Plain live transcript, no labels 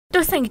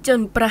សង្ជន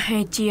ប្រហែ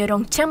លជារ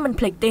ងចាំមិន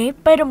ភ្លេចទេ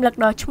ពេលរំលឹក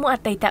ដល់ឈ្មោះអ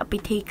តីតពិ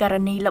ធីការ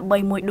នីល្បី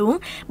មួយដួង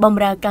ប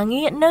ម្រើការ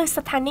ងារនៅ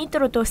ស្ថានីយ៍ទូ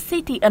រទស្សន៍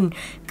CTN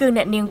គឺ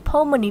អ្នកនាងផូ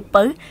មនី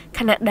ពៅខ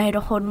ណៈដែលរ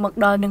ហូតមក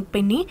ដល់នឹងពេ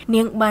លនេះ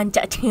នាងបាន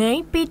ចាក់ឆ្ងាយ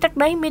ពីទឹក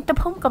ដីមាតុ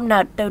ភូមិកំណើ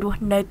តទៅរ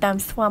ស់នៅតាម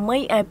ស្វាមី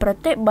ឯប្រ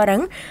ទេសបារាំ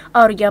ងអ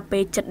ស់រយៈពេ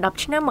លជិត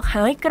10ឆ្នាំមក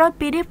ហើយក្រោយ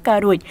ពីរៀបការ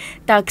រួច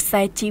តើខ្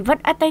សែជីវិត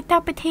អតីត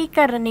ពិធី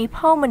ការនី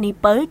ផូមនី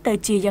ពៅទៅ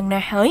ជាយ៉ាង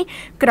ណាហើយ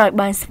ក្រោយ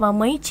បានស្វា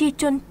មីជា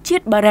ជនជា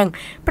តិបារាំង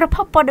ប្រភ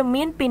ពព័ត៌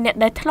មានពីអ្នក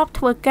ដែលធ្លាប់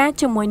ធ្វើការ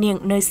ជាមួយនាង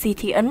នៅ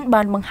CTN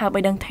បានបង្ហើប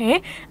ឲ្យដឹងថា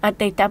អ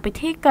តីតពិ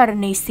ធីការ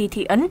នី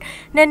CTN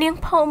អ្នកនាង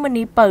ផូម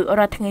នីពៅ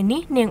រាល់ថ្ងៃ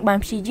នេះនាងបាន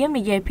ព្យាយាម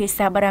និយាយភា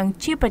សាបារាំង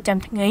ជាប្រចាំ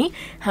ថ្ងៃ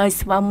ហើយ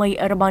ស្វាមី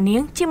របស់នា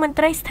ងជាមន្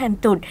ត្រីស្ថាន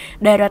ទូត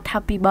ដែលរដ្ឋា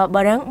ភិបាល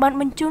បារាំងបាន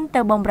បញ្ជូន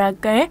ទៅបម្រើ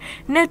ការ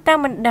នៅតាម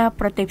បណ្ដា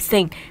ប្រទេសផ្សេ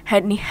ងហេ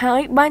តុនេះហើ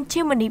យបាន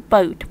ជាមនី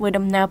ពៅធ្វើ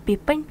ដំណើរពី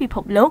ពេញពិភ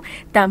ពលោក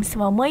តាមស្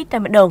វាមីតែ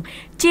ម្ដង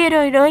ជា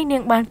រឿយៗនា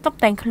ងបានតុប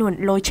តែងខ្លួន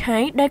លោឆៃ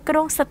ដែលក្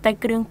រុងសិតតែ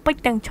គ្រឿងពេជ្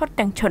រទាំង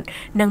ឈុត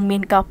និងមា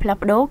នការផ្លាស់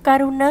ប្ដូរការ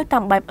រស់នៅតា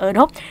មបែបអឺ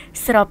រ៉ុប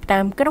ស្របតា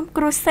មក្រុម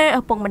គ្រួសារ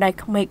ឪពុកម្ដាយ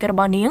ក្មេករ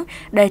បស់នាង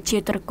ដែលជា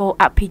ត្រកូល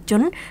អភិជ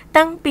ន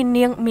តាំងពី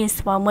នាងមាន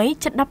ស្វាមី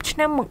ជិត10ឆ្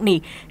នាំមកនេះ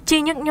ជា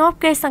ញឹកញាប់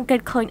គេសង្កេត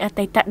ឃើញអ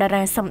តីតតា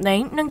រាសម្ដែង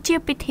និងជា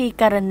ពិធី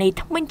ការនី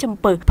ថ្មិញចំ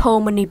ពើផូ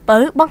មនីពៅ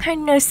បង្ហាញ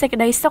នៅសេចក្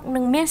តីសុខនិ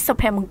ងមានសុ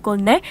ភមង្គល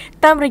ណាស់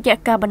តាមរយៈ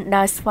ការបណ្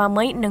ដាស្វា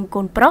មីនិង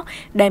កូនប្រុស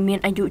ដែលមាន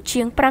អាយុ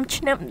ជាង5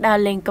ឆ្នាំដើរ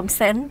លេងកម្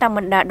សាន្តតាមប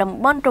ណ្ដាតំ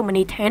បន់រម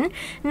ណីយដ្ឋាន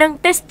និង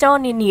ទេសចរ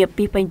នានា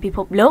ពីពេញពិភ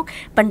ពលោក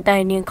ប៉ុន្តែ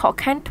នាងខក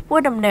ខានធ្វើ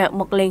ដំណើរ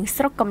មកលេង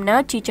ស្រុកកំណើ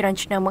តជាច្រើន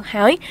ឆ្នាំមក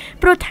ហើយ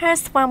ព្រោះថា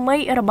ស្វាមី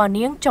របស់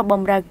នាងចុះប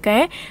ម្រើកា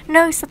រ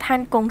នៅស្ថាន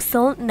កុង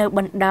ស៊ុលនៅប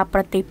ណ្ដាប្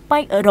រទេសប៉ែ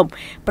កអឺរ៉ុប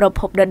ប្រភ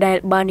ពដដែល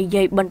បាននិ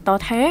យាយបន្ត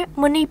ថា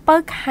មនីពៅ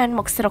ខានម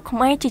កស្រុកខ្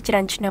មែរជាច្រើ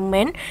នឆ្នាំ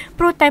មែន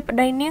ព្រោះតែប្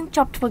តីនាង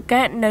ជាប់ធ្វើ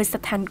ការនៅ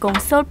ស្ថានកុង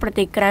ស៊ុលប្រ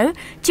ទេសក្រៅ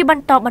ជាប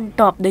ន្តបន្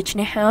ទាប់ដូច្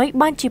នេះហើយ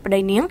បានជាប្តី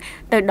នាង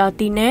ទៅដល់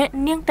ទីណា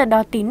នាងទៅដ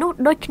ល់ទីនោះ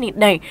ដូចគ្នា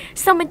ដែរ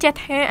សូមបញ្ជាក់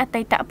ថាអ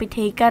តីតពិ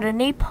ធីការ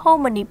នីផូ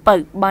មនីពៅ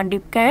បានរៀ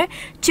បការ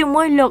ជា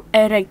មួយលោក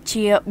អេរិក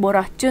ជាបុរ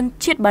សជន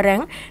ជាតិបារាំ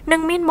ងនិ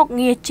ងមានមុខ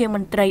ងារជាម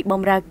ន្ត្រីប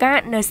ម្រើការ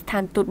នៅស្ថា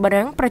នទូតបា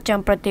រាំងប្រចាំ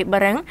ប្រទេសបា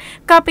រាំង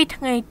កាលពី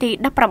ថ្ងៃទី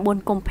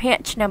19កុម្ភៈ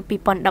ឆ្នាំ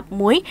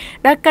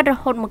2011ដែលកាត់រ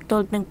ហូតមកទ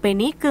ល់នឹងពេល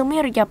នេះគឺមា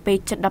នរយៈពេល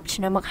ជិត10ឆ្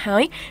នាំមកហើ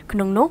យក្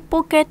នុងនោះពួ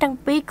កគេទាំង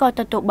ពីរក៏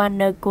ទទួលបាន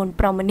នៅកូន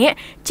ប្រុសម្នាក់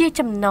ជា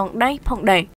ចំណងដៃផងដែរ